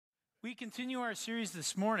We continue our series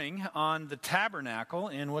this morning on the tabernacle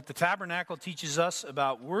and what the tabernacle teaches us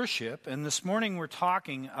about worship. And this morning we're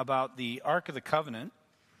talking about the Ark of the Covenant.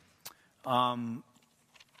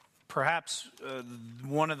 Perhaps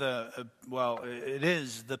one of the, it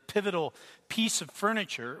is the pivotal piece of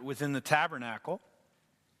furniture within the tabernacle.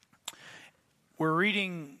 We're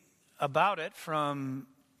reading about it from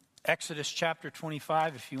Exodus chapter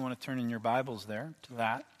 25, if you want to turn in your Bibles there to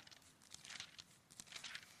that.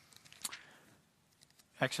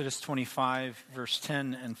 Exodus 25, verse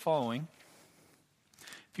 10 and following.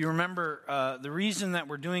 If you remember, the reason that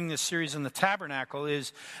we're doing this series on the tabernacle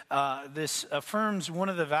is this affirms one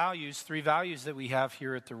of the values, three values that we have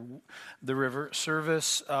here at the river: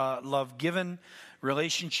 service, love given,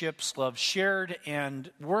 relationships, love shared,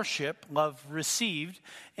 and worship, love received.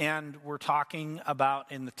 And we're talking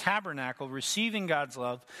about in the tabernacle receiving God's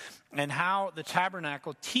love and how the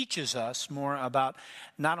tabernacle teaches us more about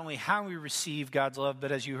not only how we receive God's love,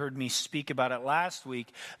 but as you heard me speak about it last week,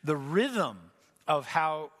 the rhythm of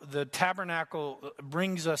how the tabernacle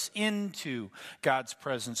brings us into God's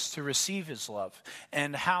presence to receive his love,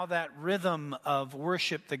 and how that rhythm of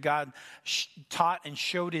worship that God taught and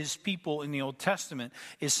showed his people in the Old Testament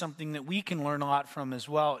is something that we can learn a lot from as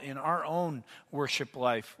well in our own worship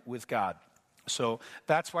life with God. So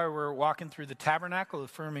that's why we're walking through the tabernacle,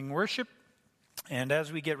 affirming worship. And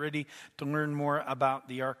as we get ready to learn more about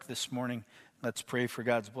the ark this morning, let's pray for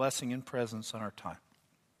God's blessing and presence on our time.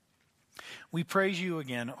 We praise you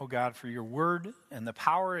again, O God, for your word and the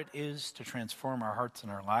power it is to transform our hearts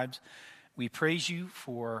and our lives. We praise you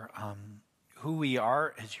for who we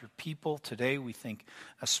are as your people today. We think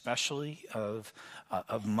especially of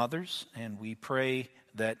mothers, and we pray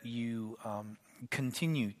that you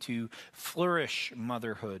continue to flourish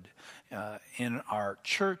motherhood in our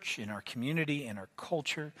church, in our community, in our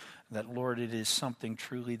culture. That, Lord, it is something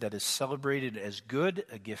truly that is celebrated as good,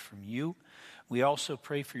 a gift from you. We also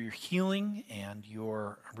pray for your healing and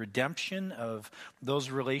your redemption of those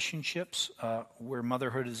relationships where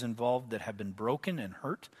motherhood is involved that have been broken and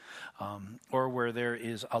hurt, or where there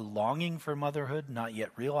is a longing for motherhood not yet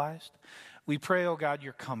realized. We pray, oh God,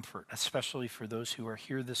 your comfort, especially for those who are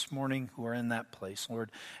here this morning who are in that place, Lord.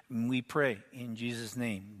 And we pray in Jesus'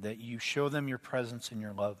 name that you show them your presence and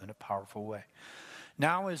your love in a powerful way.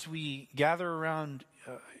 Now, as we gather around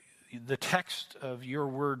the text of your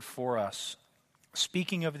word for us,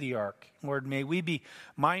 speaking of the ark, Lord, may we be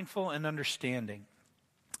mindful and understanding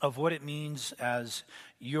of what it means as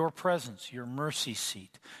your presence, your mercy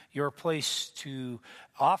seat, your place to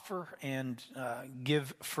offer and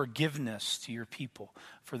give forgiveness to your people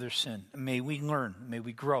for their sin. May we learn, may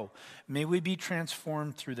we grow, may we be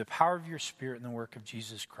transformed through the power of your Spirit and the work of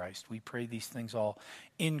Jesus Christ. We pray these things all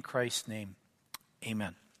in Christ's name.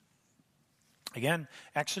 Amen. Again,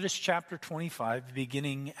 Exodus chapter 25,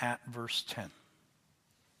 beginning at verse 10.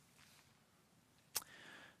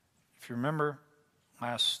 If you remember,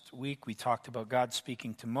 last week we talked about God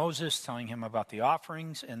speaking to Moses, telling him about the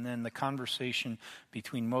offerings, and then the conversation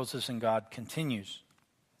between Moses and God continues.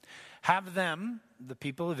 Have them, the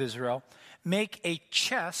people of Israel, make a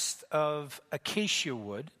chest of acacia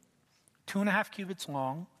wood, 2.5 cubits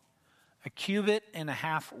long, 1.5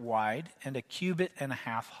 cubits wide, and 1.5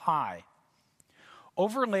 cubits high.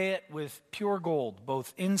 Overlay it with pure gold,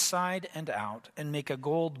 both inside and out, and make a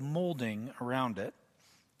gold molding around it.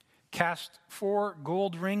 Cast 4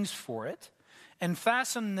 gold rings for it, and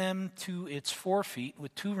fasten them to its 4 feet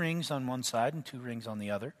with 2 rings on one side and 2 rings on the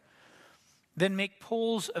other. Then make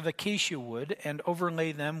poles of acacia wood and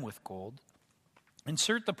overlay them with gold.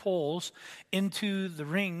 Insert the poles into the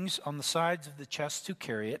rings on the sides of the chest to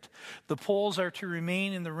carry it. The poles are to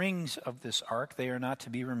remain in the rings of this ark. They are not to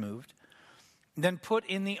be removed. Then put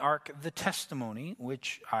in the ark the testimony,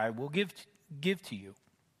 which I will give to you.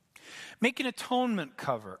 Make an atonement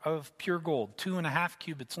cover of pure gold, 2.5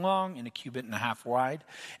 cubits long and 1.5 cubits wide,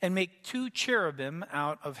 and make 2 cherubim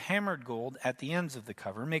out of hammered gold at the ends of the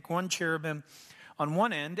cover. Make 1 cherubim on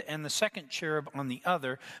one end and the second cherub on the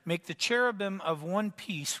other. Make the cherubim of one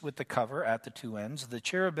piece with the cover at the 2 ends. The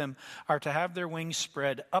cherubim are to have their wings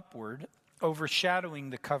spread upward, overshadowing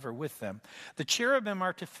the cover with them. The cherubim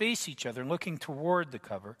are to face each other, looking toward the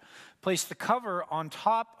cover. Place the cover on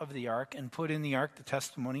top of the ark and put in the ark the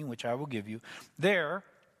testimony, which I will give you. There,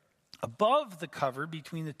 above the cover,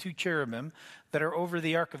 between the 2 cherubim that are over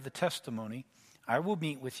the ark of the testimony, I will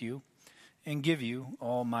meet with you and give you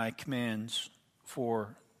all my commands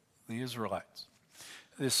for the Israelites.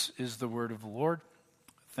 This is the word of the Lord.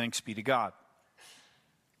 Thanks be to God.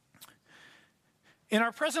 In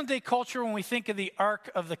our present day culture, when we think of the Ark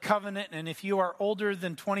of the Covenant, and if you are older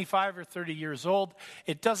than 25 or 30 years old,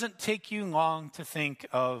 it doesn't take you long to think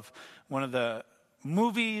of one of the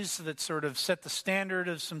movies that sort of set the standard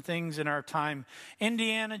of some things in our time,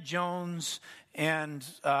 Indiana Jones and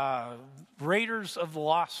Raiders of the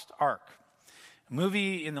Lost Ark.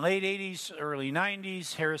 Movie in the late 80s, early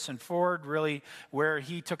 90s, Harrison Ford, really where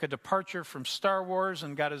he took a departure from Star Wars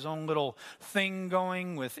and got his own little thing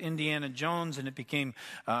going with Indiana Jones, and it became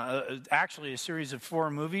actually a series of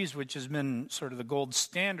 4 movies, which has been sort of the gold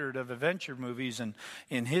standard of adventure movies, and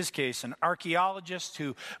in his case, an archaeologist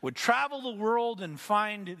who would travel the world and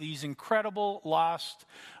find these incredible lost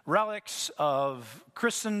relics of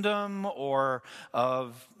Christendom or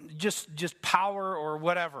of just power or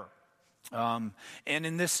whatever. And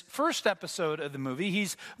in this first episode of the movie,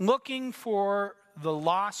 he's looking for the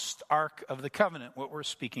lost Ark of the Covenant, what we're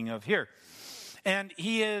speaking of here. And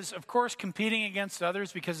he is, of course, competing against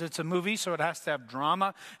others because it's a movie, so it has to have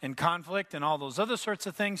drama and conflict and all those other sorts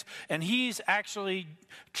of things. And he's actually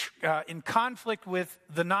in conflict with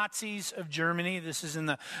the Nazis of Germany. This is in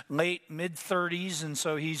the late mid-30s, and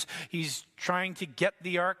so he's trying to get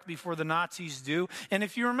the Ark before the Nazis do. And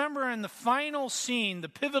if you remember in the final scene, the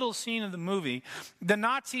pivotal scene of the movie, the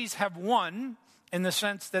Nazis have won in the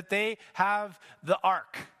sense that they have the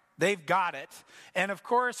Ark. They've got it. And of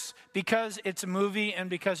course, because it's a movie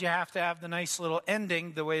and because you have to have the nice little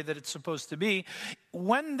ending the way that it's supposed to be,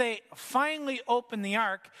 when they finally open the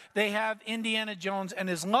Ark, they have Indiana Jones and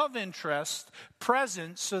his love interest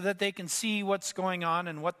present so that they can see what's going on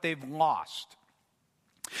and what they've lost.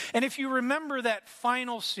 And if you remember that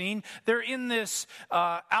final scene, they're in this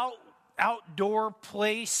outdoor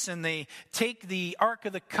place, and they take the Ark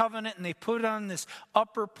of the Covenant and they put it on this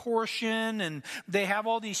upper portion, and they have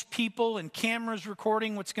all these people and cameras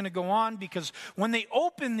recording what's going to go on, because when they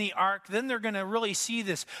open the Ark, then they're going to really see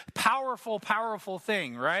this powerful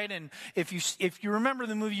thing, right? And if you remember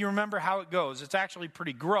the movie, you remember how it goes. It's actually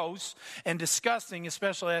pretty gross and disgusting,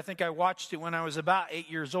 especially I think I watched it when I was about 8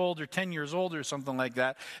 years old or 10 years old or something like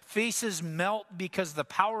that. Faces melt because the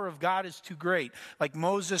power of God is too great. Like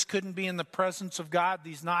Moses couldn't be in the presence of God,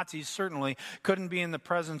 these Nazis certainly couldn't be in the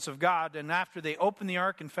presence of God. And after they opened the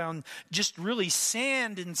Ark and found just really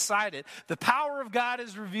sand inside it, the power of God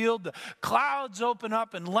is revealed, the clouds open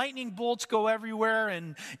up and lightning bolts go everywhere,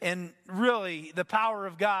 and really the power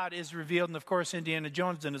of God is revealed. And of course, Indiana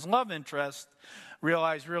Jones and his love interest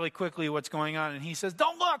realize really quickly what's going on, and he says,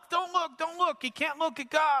 don't look, you can't look at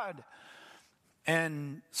God.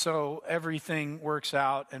 And so everything works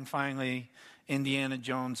out, and finally Indiana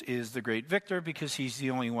Jones is the great victor because he's the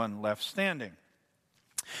only one left standing.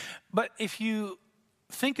 But if you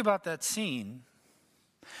think about that scene,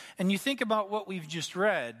 and you think about what we've just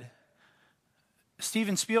read,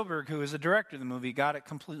 Steven Spielberg, who is the director of the movie, got it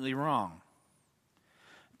completely wrong.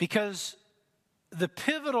 Because the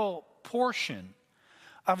pivotal portion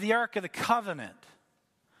of the Ark of the Covenant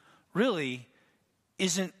really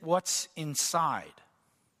isn't what's inside.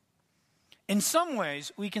 In some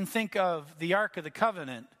ways, we can think of the Ark of the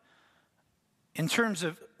Covenant in terms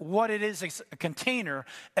of what it is, a container,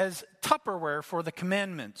 as Tupperware for the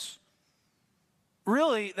commandments.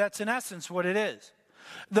 Really, that's in essence what it is.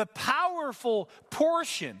 The powerful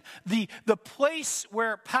portion, the place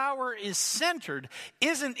where power is centered,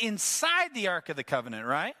 isn't inside the Ark of the Covenant,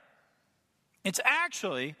 right? It's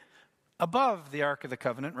actually above the Ark of the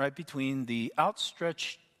Covenant, right between the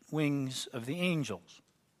outstretched wings of the angels.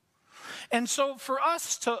 And so for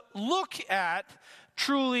us to look at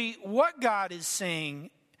truly what God is saying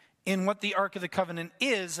in what the Ark of the Covenant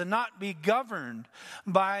is, and not be governed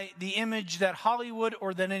by the image that Hollywood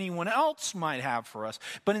or that anyone else might have for us,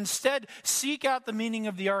 but instead seek out the meaning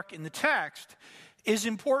of the Ark in the text, is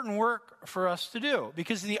important work for us to do.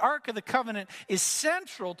 Because the Ark of the Covenant is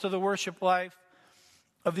central to the worship life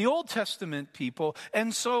of the Old Testament people.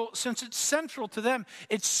 And so since it's central to them,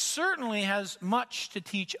 it certainly has much to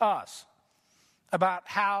teach us about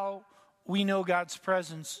how we know God's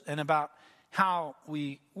presence and about how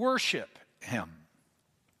we worship Him.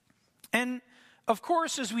 And of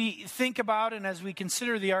course, as we think about and as we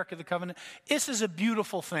consider the Ark of the Covenant, this is a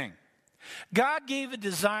beautiful thing. God gave a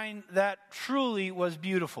design that truly was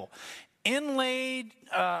beautiful. Inlaid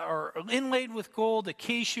with gold,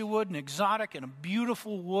 acacia wood, an exotic and a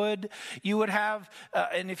beautiful wood. You would have,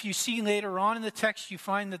 and if you see later on in the text, you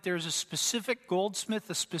find that there's a specific goldsmith,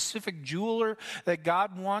 a specific jeweler that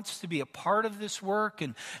God wants to be a part of this work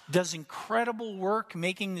and does incredible work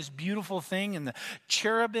making this beautiful thing. And the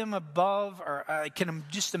cherubim above, I can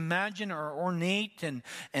just imagine, are ornate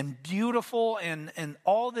and beautiful, and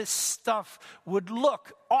all this stuff would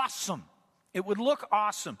look awesome It would look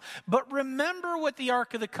awesome. But remember what the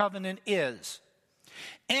Ark of the Covenant is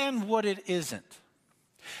and what it isn't.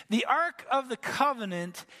 The Ark of the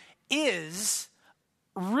Covenant is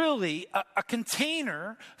really a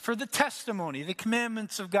container for the testimony, the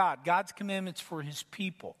commandments of God, God's commandments for his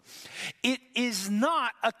people. It is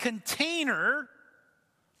not a container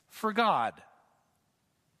for God.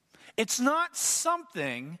 It's not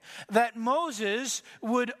something that Moses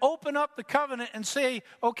would open up the covenant and say,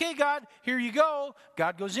 okay, God, here you go.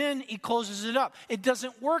 God goes in, he closes it up. It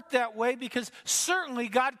doesn't work that way because certainly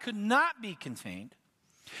God could not be contained.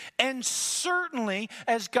 And certainly,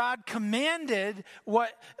 as God commanded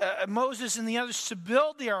Moses and the others to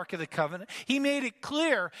build the Ark of the Covenant, he made it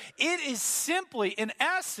clear it is simply, in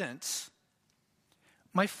essence,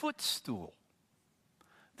 my footstool.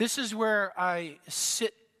 This is where I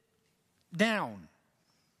sit down.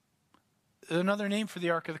 Another name for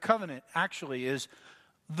the Ark of the Covenant actually is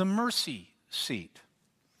the mercy seat.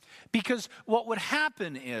 Because what would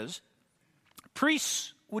happen is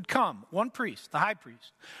priests would come, one priest, the high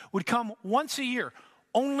priest, would come once a year,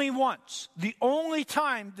 only once, the only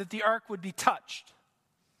time that the ark would be touched,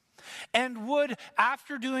 and would,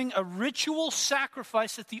 after doing a ritual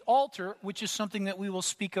sacrifice at the altar, which is something that we will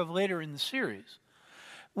speak of later in the series,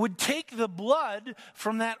 would take the blood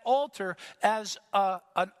from that altar as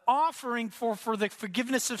an offering for the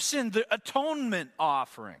forgiveness of sin, the atonement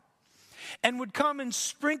offering, and would come and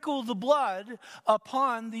sprinkle the blood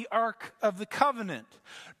upon the Ark of the Covenant.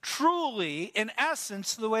 Truly, in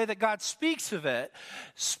essence, the way that God speaks of it,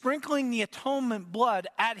 sprinkling the atonement blood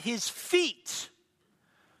at his feet.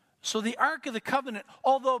 So the Ark of the Covenant,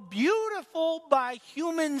 although beautiful by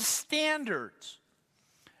human standards,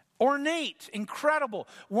 ornate, incredible,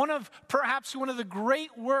 perhaps one of the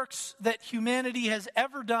great works that humanity has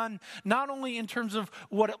ever done, not only in terms of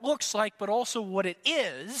what it looks like, but also what it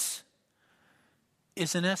is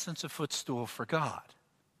in essence a footstool for God,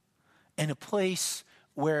 and a place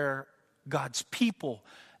where God's people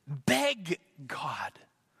beg God,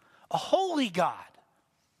 a holy God,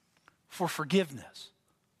 for forgiveness.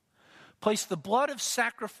 Place the blood of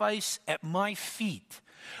sacrifice at my feet,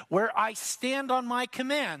 where I stand on my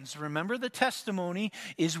commands. Remember, the testimony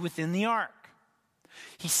is within the ark.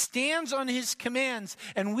 He stands on his commands,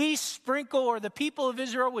 and we sprinkle, or the people of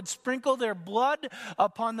Israel would sprinkle their blood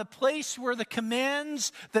upon the place where the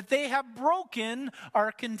commands that they have broken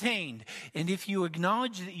are contained. And if you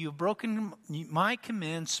acknowledge that you have broken my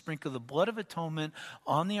commands, sprinkle the blood of atonement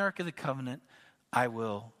on the Ark of the Covenant, I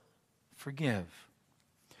will forgive.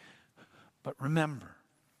 But remember,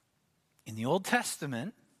 in the Old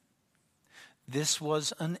Testament, this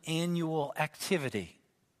was an annual activity.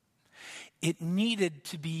 It needed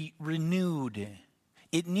to be renewed.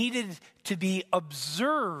 It needed to be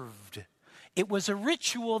observed. It was a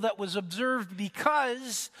ritual that was observed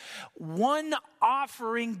because one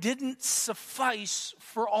offering didn't suffice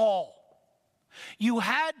for all. You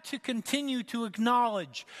had to continue to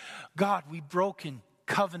acknowledge, God, we've broken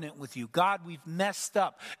covenant with you. God, we've messed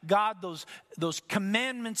up. God, those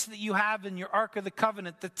commandments that you have in your Ark of the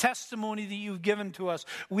Covenant, the testimony that you've given to us,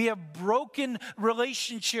 we have broken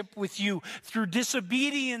relationship with you through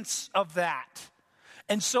disobedience of that.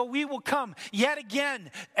 And so we will come yet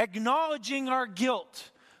again, acknowledging our guilt.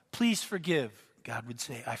 Please forgive. God would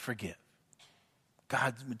say, I forgive.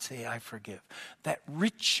 God would say, I forgive. That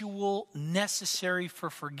ritual necessary for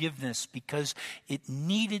forgiveness because it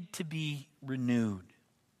needed to be renewed.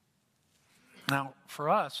 Now, for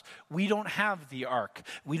us, we don't have the ark.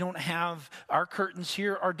 We don't have, our curtains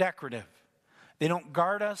here are decorative. They don't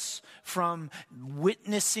guard us from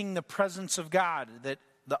witnessing the presence of God that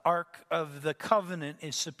the Ark of the Covenant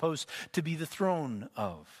is supposed to be the throne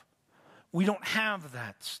of. We don't have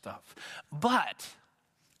that stuff. But,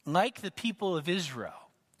 like the people of Israel,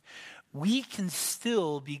 we can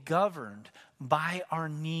still be governed by our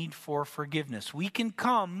need for forgiveness. We can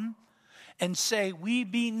come and say we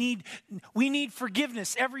need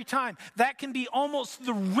forgiveness every time. That can be almost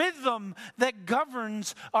the rhythm that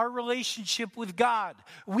governs our relationship with God.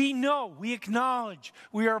 We know, we acknowledge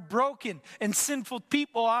we are broken and sinful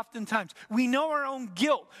people oftentimes. We know our own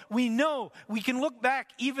guilt. We know we can look back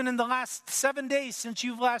even in the last 7 days since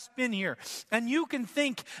you've last been here, and you can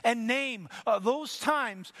think and name those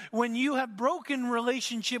times when you have broken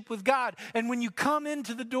relationship with God, and when you come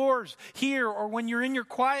into the doors here or when you're in your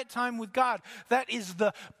quiet time with God, that is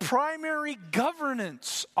the primary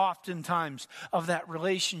governance oftentimes of that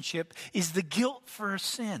relationship, is the guilt for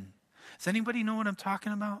sin. Does anybody know what I'm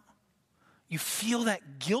talking about? You feel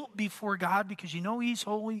that guilt before God because you know he's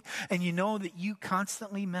holy and you know that you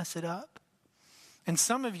constantly mess it up. And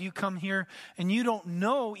some of you come here and you don't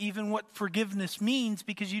know even what forgiveness means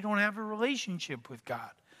because you don't have a relationship with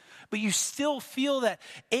God. But you still feel that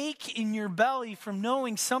ache in your belly from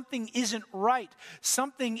knowing something isn't right.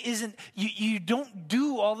 Something isn't, you don't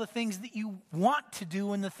do all the things that you want to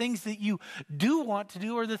do, and the things that you do want to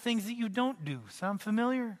do are the things that you don't do. Sound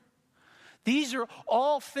familiar? These are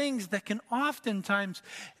all things that can oftentimes,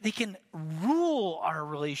 they can rule our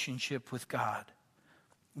relationship with God.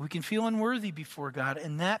 We can feel unworthy before God,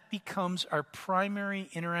 and that becomes our primary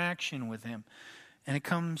interaction with Him. And it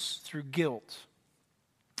comes through guilt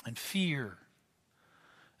and fear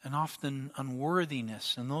and often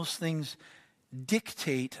unworthiness. And those things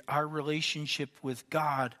dictate our relationship with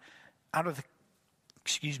God out of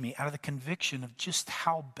the conviction of just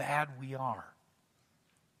how bad we are.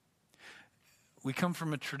 We come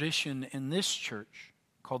from a tradition in this church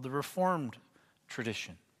called the Reformed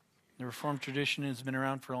tradition. The Reformed tradition has been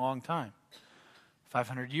around for a long time,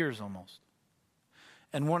 500 years almost.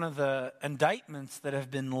 And one of the indictments that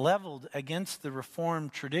have been leveled against the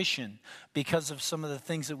Reformed tradition because of some of the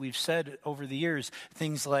things that we've said over the years,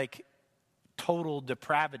 things like total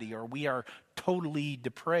depravity or we are totally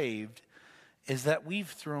depraved, is that we've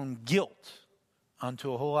thrown guilt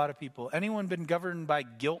onto a whole lot of people. Anyone been governed by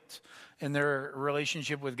guilt in their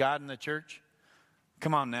relationship with God in the church?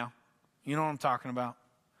 Come on now. You know what I'm talking about.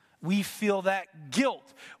 We feel that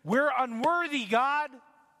guilt. We're unworthy, God.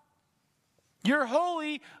 You're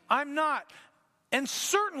holy, I'm not. And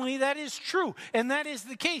certainly that is true, and that is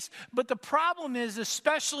the case. But the problem is,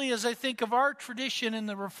 especially as I think of our tradition in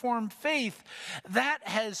the Reformed faith, that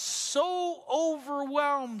has so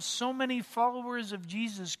overwhelmed so many followers of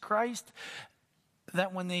Jesus Christ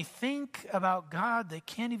that when they think about God, they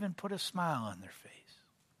can't even put a smile on their face.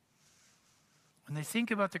 When they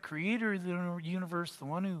think about the creator of the universe, the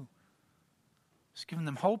one who has given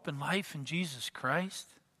them hope and life in Jesus Christ,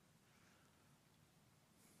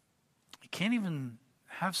 they can't even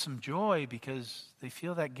have some joy because they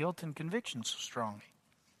feel that guilt and conviction so strongly.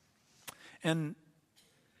 And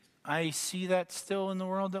I see that still in the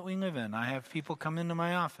world that we live in. I have people come into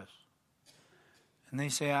my office and they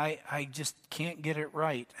say, I just can't get it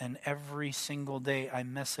right. And every single day I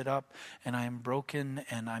mess it up and I'm broken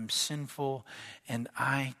and I'm sinful and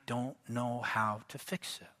I don't know how to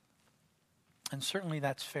fix it. And certainly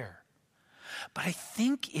that's fair. But I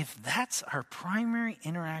think if that's our primary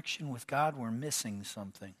interaction with God, we're missing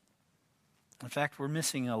something. In fact, we're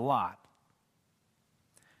missing a lot.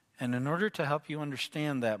 And in order to help you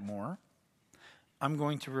understand that more, I'm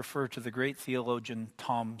going to refer to the great theologian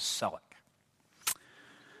Tom Selleck.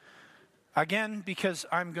 Again, because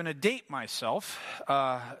I'm going to date myself,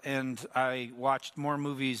 and I watched more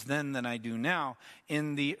movies then than I do now.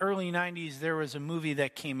 In the early 90s, there was a movie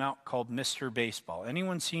that came out called Mr. Baseball.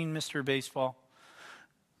 Anyone seen Mr. Baseball?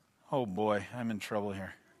 Oh boy, I'm in trouble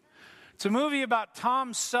here. It's a movie about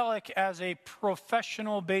Tom Selleck as a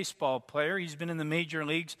professional baseball player. He's been in the major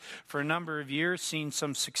leagues for a number of years, seen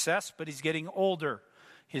some success, but he's getting older.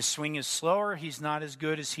 His swing is slower. He's not as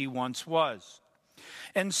good as he once was.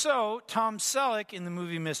 And so, Tom Selleck in the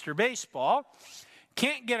movie Mr. Baseball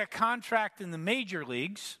can't get a contract in the major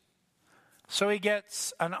leagues, so he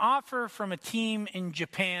gets an offer from a team in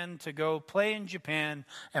Japan to go play in Japan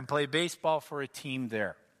and play baseball for a team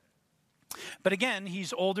there. But again,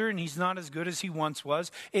 he's older and he's not as good as he once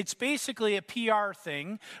was. It's basically a PR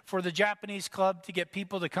thing for the Japanese club to get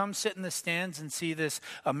people to come sit in the stands and see this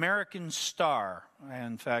American star.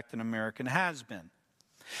 In fact, an American has-been.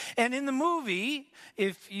 And in the movie,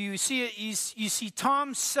 if you see it, you see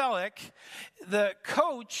Tom Selleck, the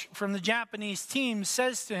coach from the Japanese team,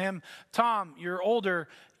 says to him, Tom, you're older,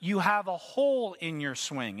 you have a hole in your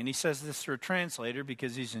swing. And he says this through a translator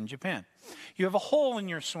because he's in Japan. You have a hole in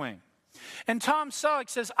your swing. And Tom Selleck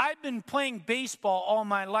says, I've been playing baseball all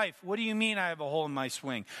my life. What do you mean I have a hole in my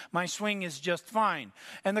swing? My swing is just fine.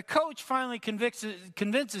 And the coach finally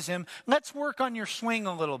convinces him, let's work on your swing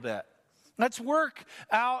a little bit. Let's work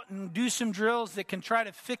out and do some drills that can try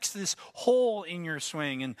to fix this hole in your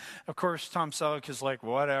swing. And, of course, Tom Selleck is like,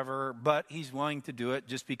 whatever, but he's willing to do it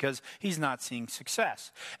just because he's not seeing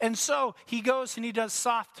success. And so he goes and he does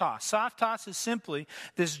soft toss. Soft toss is simply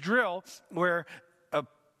this drill where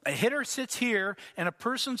a hitter sits here and a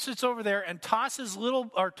person sits over there and tosses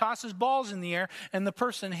balls in the air, and the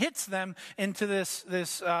person hits them into this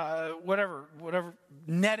whatever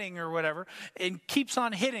netting or whatever, and keeps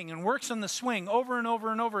on hitting and works on the swing over and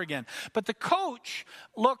over and over again. But the coach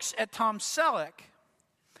looks at Tom Selleck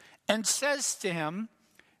and says to him,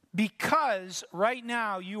 because right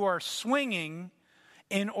now you are swinging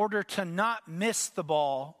in order to not miss the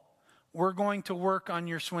ball, we're going to work on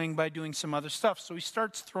your swing by doing some other stuff. So he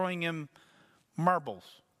starts throwing him marbles,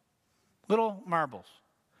 little marbles.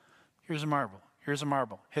 Here's a marble. Here's a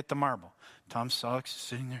marble. Hit the marble. Tom Selleck is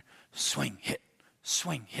sitting there. Swing,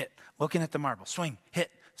 hit, looking at the marble. Swing,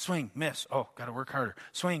 hit, swing, miss. Oh, got to work harder.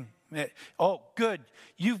 Swing, hit. Oh, good.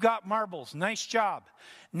 You've got marbles. Nice job.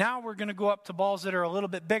 Now we're going to go up to balls that are a little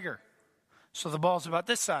bit bigger. So the ball's about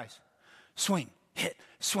this size. Swing, hit,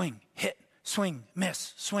 swing,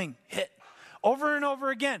 miss, swing, hit. Over and over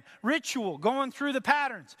again. Ritual, going through the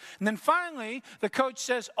patterns. And then finally, the coach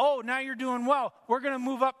says, oh, now you're doing well. We're going to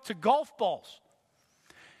move up to golf balls.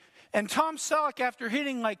 And Tom Selleck, after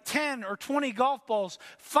hitting like 10 or 20 golf balls,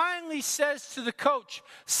 finally says to the coach,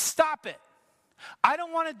 stop it. I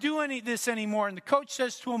don't want to do any of this anymore. And the coach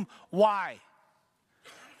says to him, why?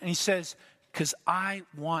 And he says, because I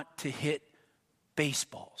want to hit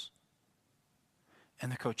baseballs.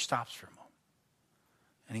 And the coach stops for a moment.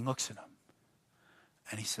 And he looks at him.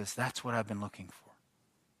 And he says, that's what I've been looking for.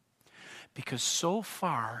 Because so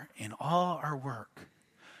far in all our work,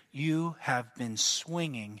 you have been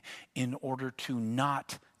swinging in order to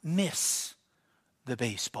not miss the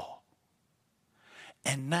baseball.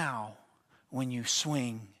 And now, when you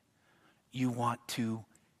swing, you want to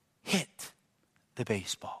hit the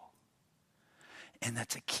baseball. And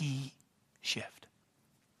that's a key shift.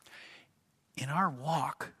 In our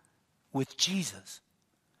walk with Jesus,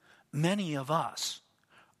 many of us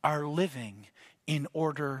are living in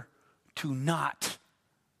order to not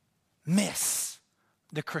miss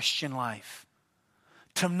the Christian life,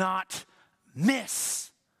 to not miss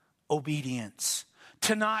obedience,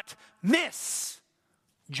 to not miss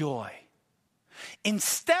joy.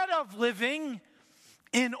 Instead of living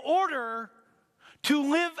in order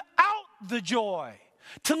to live out the joy,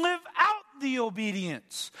 to live out the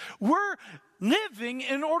obedience, we're living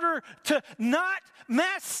in order to not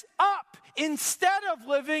mess up, instead of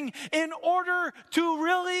living in order to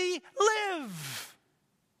really live.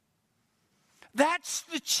 That's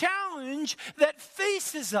the challenge that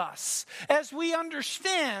faces us as we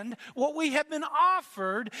understand what we have been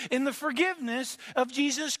offered in the forgiveness of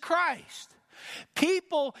Jesus Christ.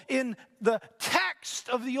 People in the text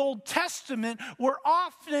of the Old Testament were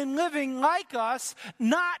often living like us,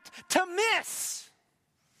 not to miss,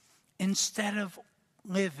 instead of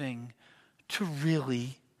living to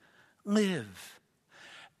really live.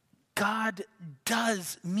 God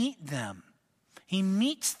does meet them. He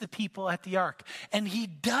meets the people at the ark, and he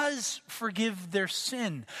does forgive their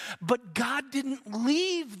sin. But God didn't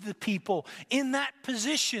leave the people in that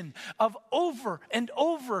position of over and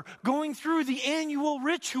over going through the annual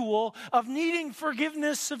ritual of needing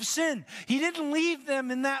forgiveness of sin. He didn't leave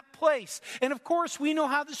them in that place. And of course, we know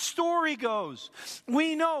how the story goes.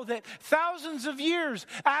 We know that thousands of years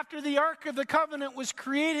after the Ark of the Covenant was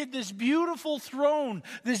created, this beautiful throne,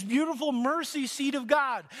 this beautiful mercy seat of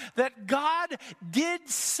God, that God did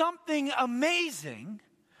something amazing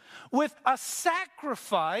with a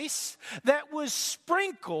sacrifice that was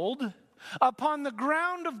sprinkled upon the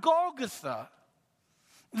ground of Golgotha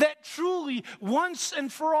that truly once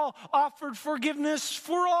and for all offered forgiveness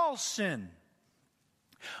for all sin.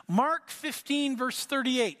 Mark 15 verse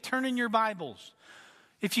 38. Turn in your Bibles.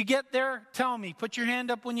 If you get there, tell me. Put your hand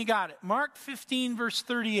up when you got it. Mark 15 verse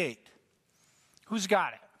 38. Who's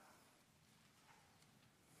got it?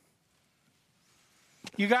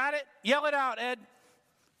 You got it? Yell it out, Ed.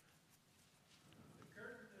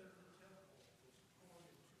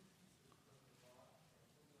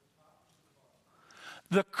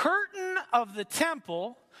 The curtain of the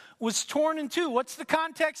temple was torn in two. What's the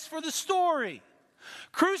context for the story?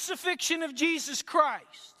 Crucifixion of Jesus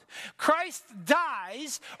Christ. Christ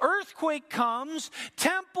dies, earthquake comes,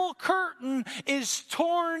 temple curtain is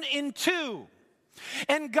torn in two.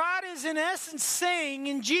 And God is in essence saying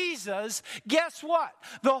in Jesus, guess what?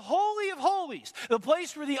 The Holy of Holies, the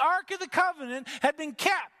place where the Ark of the Covenant had been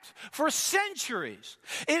kept for centuries,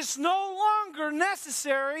 is no longer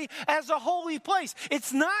necessary as a holy place.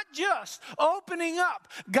 It's not just opening up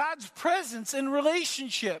God's presence and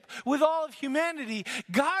relationship with all of humanity.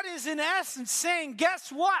 God is in essence saying,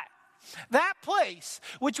 guess what? That place,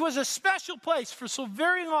 which was a special place for so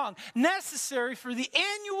very long, necessary for the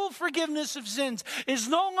annual forgiveness of sins, is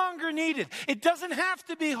no longer needed. It doesn't have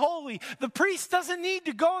to be holy. The priest doesn't need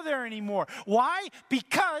to go there anymore. Why?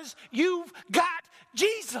 Because you've got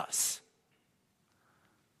Jesus.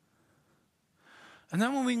 And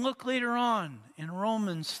then when we look later on in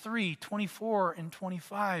Romans 3, 24 and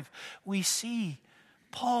 25, we see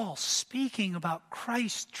Paul speaking about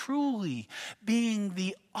Christ truly being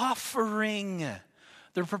the offering,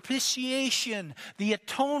 the propitiation, the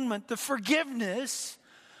atonement, the forgiveness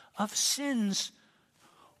of sins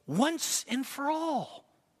once and for all.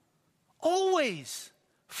 Always,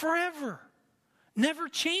 forever, never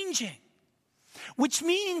changing. Which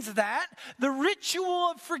means that the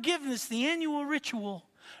ritual of forgiveness, the annual ritual,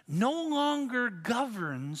 no longer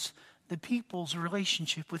governs the people's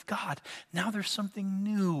relationship with God. Now there's something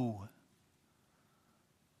new.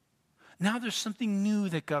 Now there's something new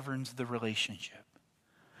that governs the relationship.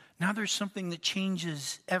 Now there's something that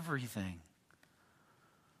changes everything.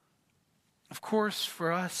 Of course,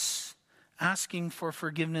 for us, asking for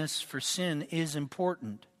forgiveness for sin is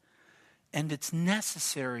important. And it's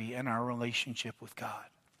necessary in our relationship with God.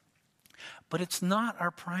 But it's not our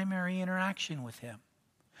primary interaction with Him.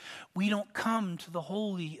 We don't come to the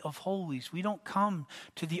Holy of Holies. We don't come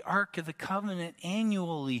to the Ark of the Covenant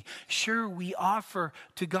annually. Sure, we offer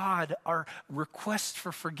to God our request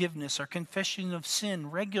for forgiveness, our confession of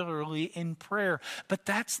sin regularly in prayer. But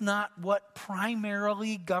that's not what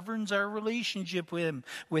primarily governs our relationship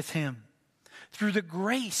with Him. Through the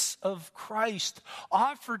grace of Christ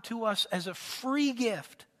offered to us as a free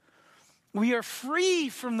gift, we are free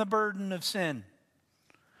from the burden of sin.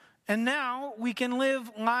 And now we can live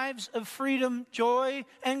lives of freedom, joy,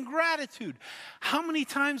 and gratitude. How many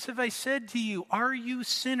times have I said to you, are you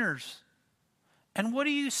sinners? And what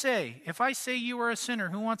do you say? If I say you are a sinner,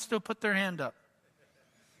 who wants to put their hand up?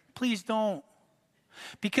 Please don't.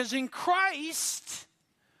 Because in Christ,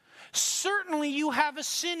 certainly you have a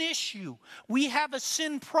sin issue. We have a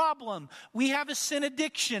sin problem. We have a sin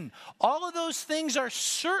addiction. All of those things are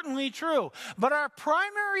certainly true. But our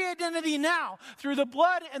primary identity now, through the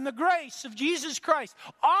blood and the grace of Jesus Christ,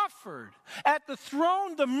 offered at the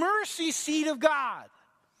throne, the mercy seat of God,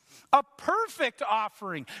 a perfect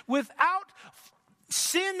offering without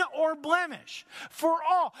sin or blemish for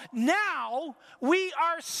all. Now we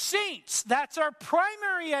are saints. That's our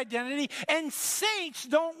primary identity. And saints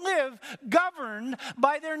don't live governed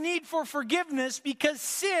by their need for forgiveness because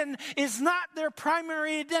sin is not their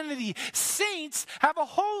primary identity. Saints have a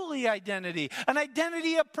holy identity, an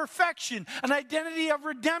identity of perfection, an identity of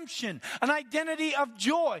redemption, an identity of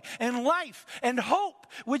joy and life and hope,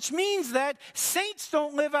 which means that saints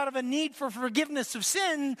don't live out of a need for forgiveness of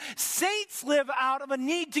sin. Saints live out of a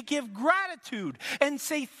need to give gratitude and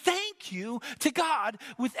say thank you to God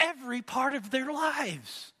with every part of their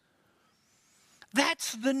lives.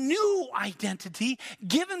 That's the new identity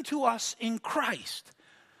given to us in Christ.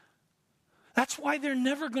 That's why they're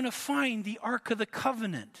never going to find the Ark of the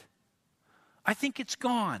Covenant. I think it's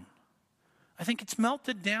gone. I think it's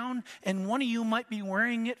melted down, and one of you might be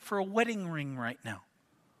wearing it for a wedding ring right now.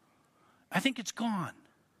 I think it's gone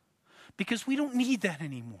because we don't need that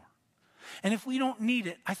anymore. And if we don't need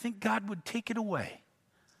it, I think God would take it away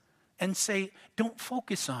and say, don't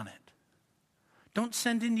focus on it. Don't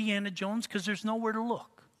send Indiana Jones because there's nowhere to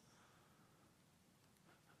look.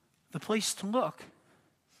 The place to look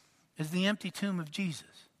is the empty tomb of Jesus.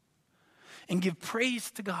 And give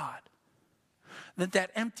praise to God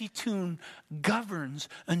that empty tomb governs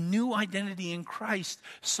a new identity in Christ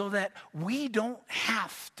so that we don't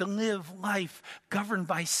have to live life governed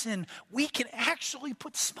by sin. We can actually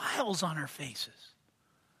put smiles on our faces.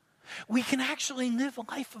 We can actually live a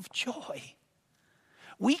life of joy.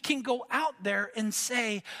 We can go out there and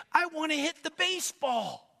say, I want to hit the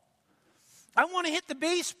baseball. I want to hit the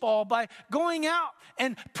baseball by going out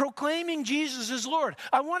and proclaiming Jesus as Lord.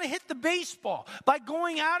 I want to hit the baseball by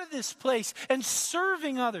going out of this place and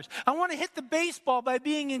serving others. I want to hit the baseball by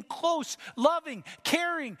being in close, loving,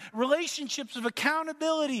 caring relationships of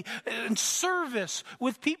accountability and service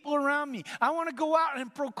with people around me. I want to go out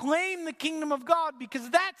and proclaim the kingdom of God because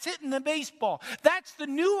that's hitting the baseball. That's the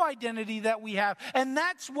new identity that we have. And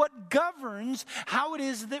that's what governs how it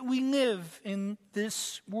is that we live in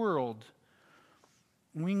this world.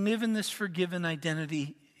 When we live in this forgiven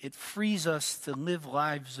identity, it frees us to live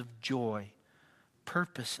lives of joy,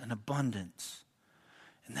 purpose, and abundance.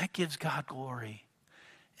 And that gives God glory.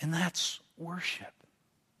 And that's worship.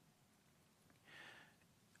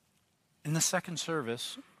 In the second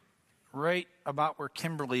service, right about where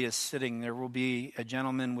Kimberly is sitting, there will be a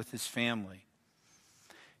gentleman with his family.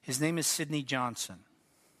 His name is Sidney Johnson.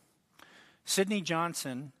 Sidney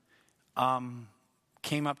Johnson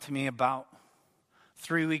came up to me about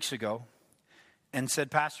 3 weeks ago and said,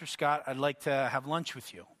 Pastor Scott, I'd like to have lunch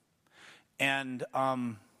with you. And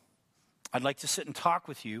I'd like to sit and talk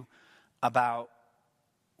with you about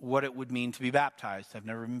what it would mean to be baptized. I've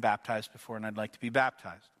never been baptized before, and I'd like to be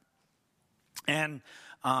baptized. And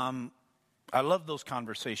I love those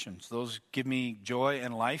conversations. Those give me joy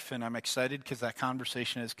and life, and I'm excited because that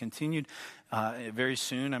conversation has continued. Very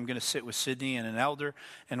soon, I'm going to sit with Sydney and an elder,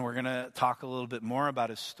 and we're going to talk a little bit more about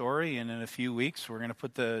his story. And in a few weeks, we're going to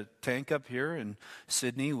put the tank up here, and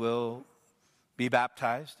Sydney will be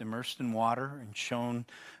baptized, immersed in water, and shown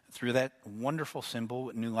through that wonderful symbol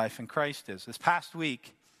what new life in Christ is. This past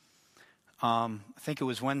week, I think it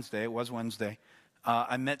was Wednesday.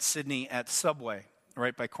 I met Sydney at Subway,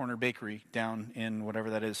 right by Corner Bakery, down in whatever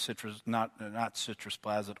that is, Citrus, not Citrus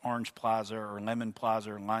Plaza, Orange Plaza or Lemon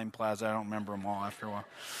Plaza or Lime Plaza. I don't remember them all after a while.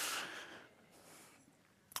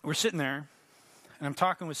 We're sitting there, and I'm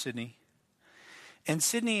talking with Sydney. And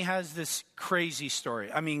Sydney has this crazy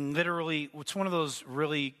story. I mean, literally, it's one of those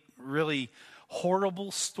really, really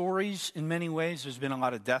horrible stories in many ways. There's been a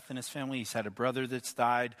lot of death in his family. He's had a brother that's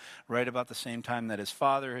died right about the same time that his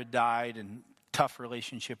father had died, and tough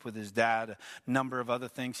relationship with his dad, a number of other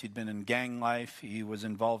things. He'd been in gang life. He was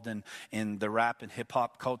involved in the rap and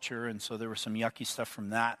hip-hop culture, and so there was some yucky stuff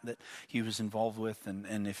from that he was involved with.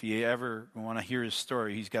 And if you ever want to hear his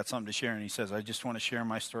story, he's got something to share, and he says, I just want to share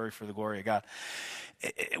my story for the glory of God.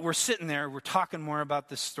 We're sitting there. We're talking more about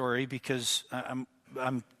this story because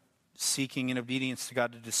I'm seeking in obedience to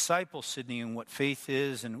God to disciple Sydney in what faith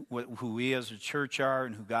is and who we as a church are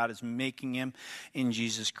and who God is making him in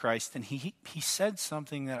Jesus Christ. And he said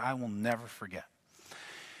something that I will never forget.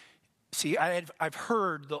 See, I've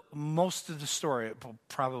heard most of the story,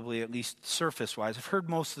 probably at least surface-wise. I've heard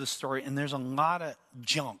most of the story, and there's a lot of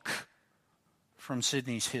junk from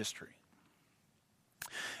Sydney's history.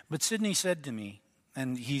 But Sydney said to me,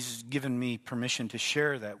 and he's given me permission to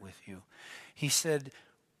share that with you, he said,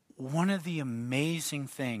 one of the amazing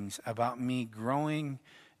things about me growing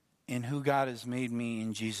in who God has made me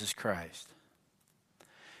in Jesus Christ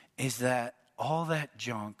is that all that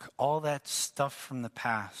junk, all that stuff from the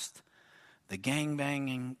past, the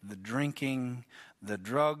gangbanging, the drinking, the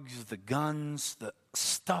drugs, the guns, the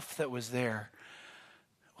stuff that was there,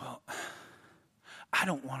 well, I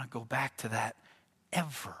don't want to go back to that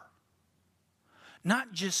ever.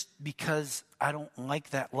 Not just because I don't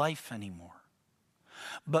like that life anymore,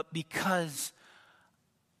 but because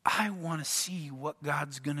I want to see what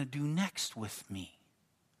God's going to do next with me.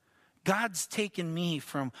 God's taken me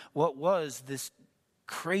from what was this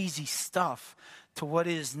crazy stuff to what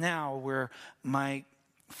is now, where my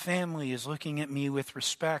family is looking at me with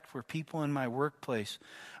respect, where people in my workplace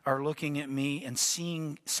are looking at me and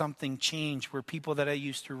seeing something change, where people that I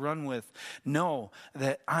used to run with know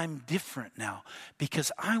that I'm different now,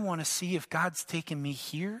 because I want to see if God's taken me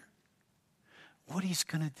here, what he's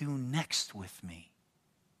going to do next with me.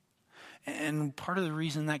 And part of the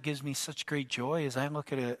reason that gives me such great joy is I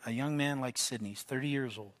look at a young man like Sydney. He's 30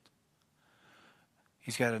 years old.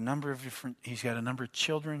 He's got a number of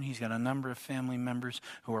children. He's got a number of family members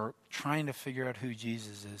who are trying to figure out who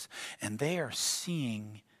Jesus is. And they are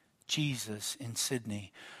seeing Jesus in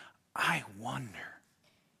Sydney. I wonder,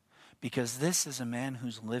 because this is a man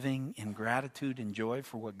who's living in gratitude and joy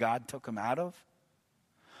for what God took him out of,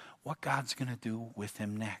 what God's going to do with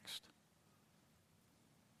him next.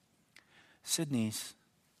 Sydney's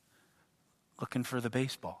looking for the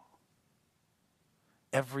baseball.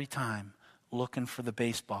 Every time looking for the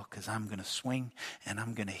baseball, because I'm going to swing and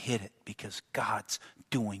I'm going to hit it because God's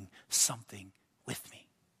doing something with me.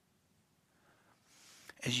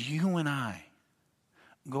 As you and I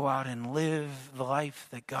go out and live the life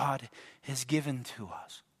that God has given to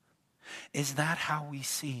us, is that how we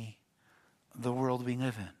see the world we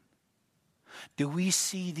live in? Do we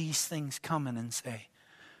see these things coming and say,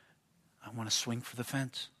 I want to swing for the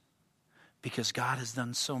fence because God has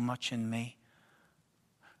done so much in me?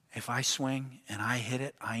 If I swing and I hit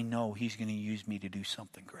it, I know he's going to use me to do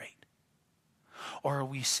something great. Or are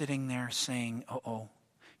we sitting there saying, uh-oh,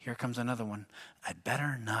 here comes another one. I'd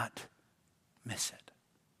better not miss it.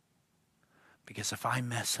 Because if I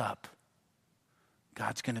mess up,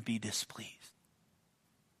 God's going to be displeased.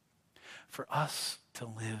 For us to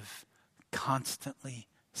live constantly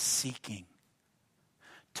seeking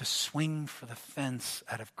to swing for the fence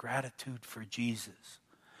out of gratitude for Jesus,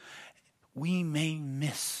 we may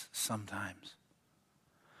miss sometimes.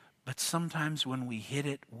 But sometimes when we hit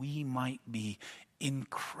it, we might be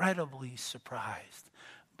incredibly surprised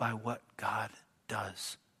by what God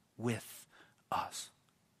does with us.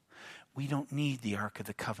 We don't need the Ark of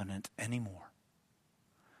the Covenant anymore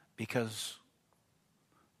because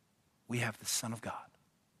we have the Son of God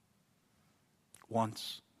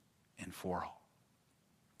once and for all.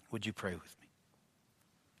 Would you pray with me?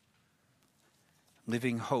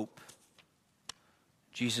 Living hope,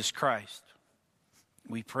 Jesus Christ,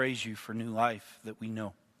 we praise you for new life that we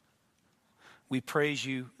know. We praise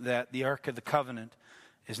you that the Ark of the Covenant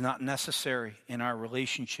is not necessary in our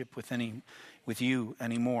relationship with you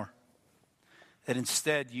anymore. That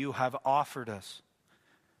instead you have offered us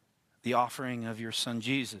the offering of your Son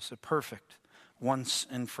Jesus, a perfect, once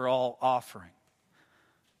and for all offering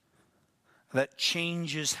that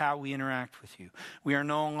changes how we interact with you. We are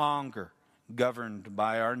no longer governed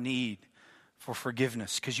by our need for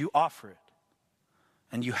forgiveness because you offer it,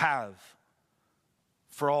 and you have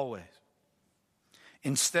for always.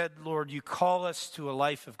 Instead, Lord, you call us to a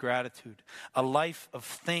life of gratitude, a life of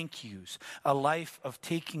thank yous, a life of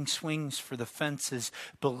taking swings for the fences,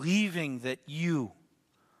 believing that you,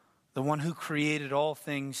 the one who created all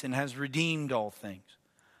things and has redeemed all things,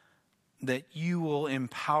 that you will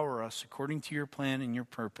empower us according to your plan and your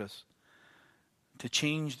purpose to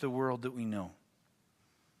change the world that we know,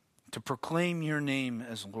 to proclaim your name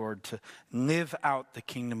as Lord, to live out the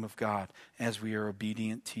kingdom of God as we are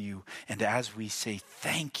obedient to you and as we say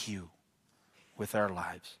thank you with our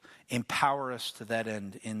lives. Empower us to that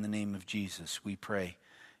end in the name of Jesus, we pray.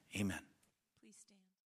 Amen.